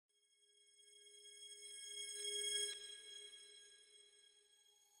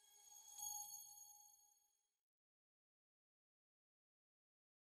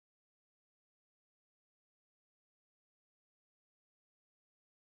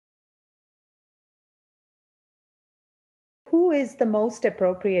who is the most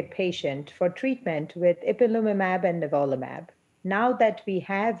appropriate patient for treatment with Ipilimumab and Nivolumab? Now that we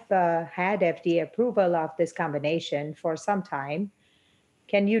have had FDA approval of this combination for some time,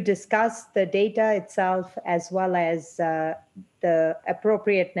 can you discuss the data itself as well as the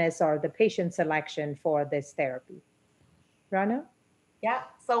appropriateness or the patient selection for this therapy? Rana? Yeah,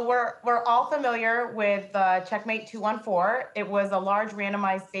 so we're all familiar with CheckMate 214. It was a large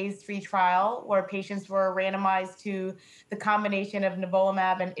randomized phase 3 trial where patients were randomized to the combination of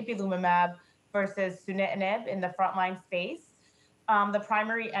nivolumab and ipilimumab versus sunitinib in the frontline space. The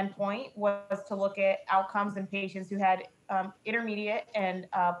primary endpoint was to look at outcomes in patients who had intermediate and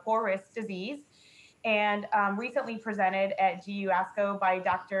poor risk disease. And recently presented at GU ASCO by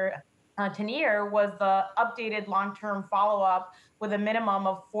Dr. Tanier was the updated long-term follow-up with a minimum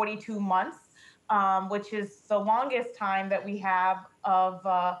of 42 months, which is the longest time that we have of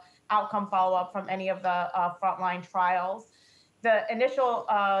outcome follow-up from any of the frontline trials. The initial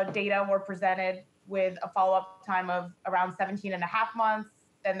data were presented with a follow-up time of around 17 and a half months.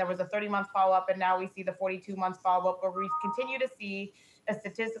 Then there was a 30-month follow-up, and now we see the 42 months follow-up, where we continue to see a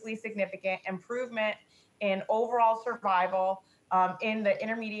statistically significant improvement in overall survival in the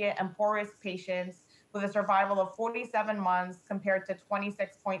intermediate and poor risk patients, with a survival of 47 months compared to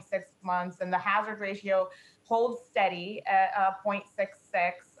 26.6 months. And the hazard ratio holds steady at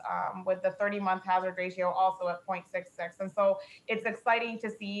 0.66, with the 30-month hazard ratio also at 0.66. And so it's exciting to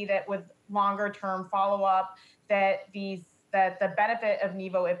see that with longer term follow-up, that the benefit of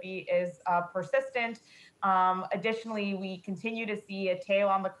Nivo-Ipi is persistent. Additionally, we continue to see a tail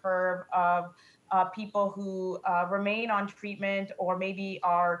on the curve of people who remain on treatment or maybe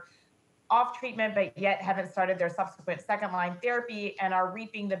are off treatment but yet haven't started their subsequent second-line therapy and are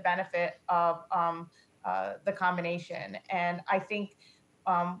reaping the benefit of the combination. And I think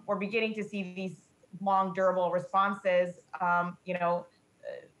we're beginning to see these long, durable responses.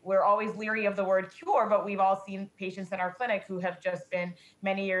 We're always leery of the word cure, but we've all seen patients in our clinic who have just been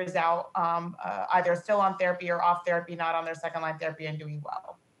many years out, either still on therapy or off therapy, not on their second-line therapy, and doing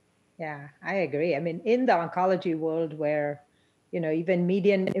well. Yeah, I agree. I mean, in the oncology world where, even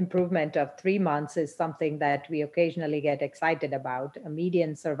median improvement of 3 months is something that we occasionally get excited about, a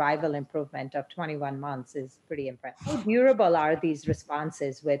median survival improvement of 21 months is pretty impressive. How durable are these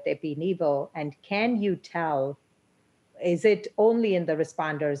responses with Ipi-Nivo, and can you tell, is it only in the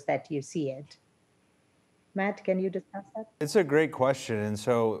responders that you see it? Matt, can you discuss that? It's a great question. And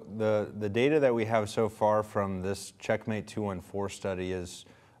so the data that we have so far from this CheckMate 214 study is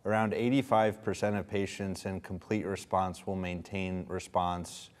around 85% of patients in complete response will maintain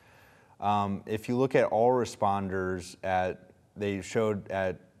response. If you look at all responders, they showed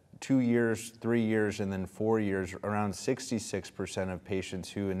at 2 years, 3 years, and then 4 years, around 66% of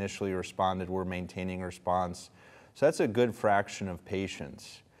patients who initially responded were maintaining response. So that's a good fraction of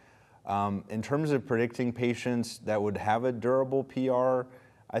patients. In terms of predicting patients that would have a durable PR,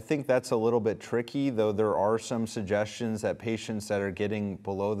 I think that's a little bit tricky, though there are some suggestions that patients that are getting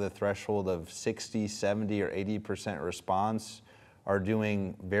below the threshold of 60, 70, or 80% response are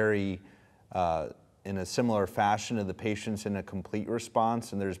doing very in a similar fashion to the patients in a complete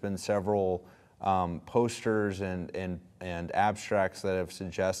response. And there's been several posters and abstracts that have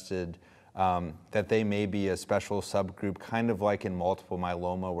suggested that they may be a special subgroup, kind of like in multiple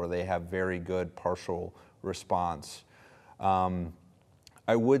myeloma, where they have very good partial response.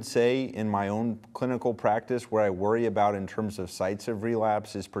 I would say in my own clinical practice, where I worry about in terms of sites of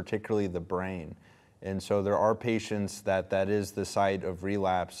relapse is particularly the brain. And so there are patients that is the site of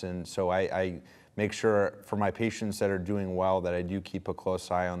relapse. And so I make sure for my patients that are doing well that I do keep a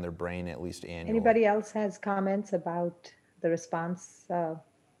close eye on their brain at least annually. Anybody else has comments about the response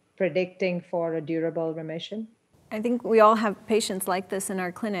predicting for a durable remission? I think we all have patients like this in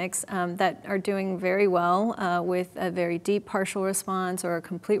our clinics that are doing very well with a very deep partial response or a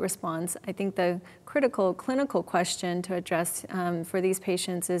complete response. I think the critical clinical question to address for these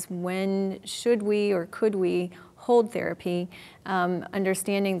patients is, when should we or could we hold therapy,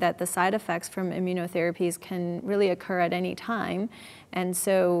 understanding that the side effects from immunotherapies can really occur at any time. And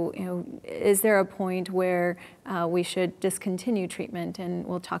so, is there a point where we should discontinue treatment? And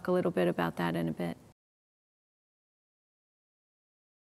we'll talk a little bit about that in a bit.